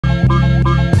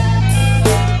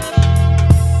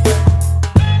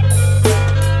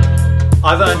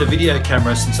I've owned a video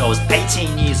camera since I was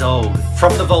 18 years old.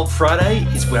 From the Vault Friday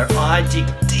is where I dig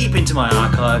deep into my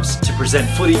archives to present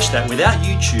footage that without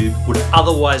YouTube would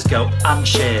otherwise go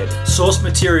unshared. Source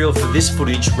material for this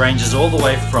footage ranges all the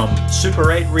way from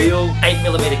Super 8 reel,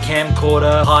 8mm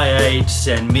camcorder,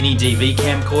 Hi8 and MiniDV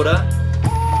Camcorder.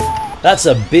 That's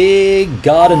a big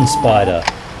garden spider.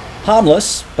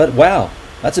 Harmless, but wow,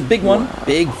 that's a big one.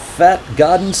 Big fat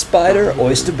garden spider,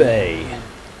 Oyster Bay.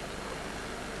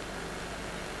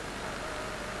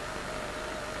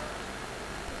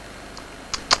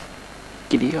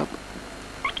 Giddy up.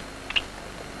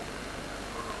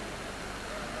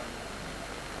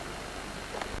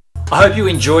 I hope you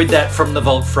enjoyed that from the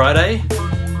Vault Friday.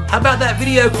 How about that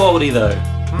video quality though?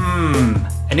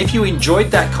 And if you enjoyed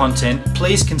that content,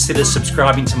 please consider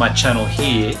subscribing to my channel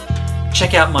here.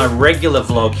 Check out my regular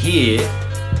vlog here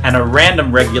and a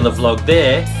random regular vlog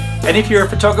there. And if you're a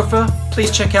photographer,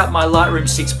 please check out my Lightroom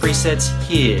 6 presets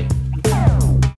here.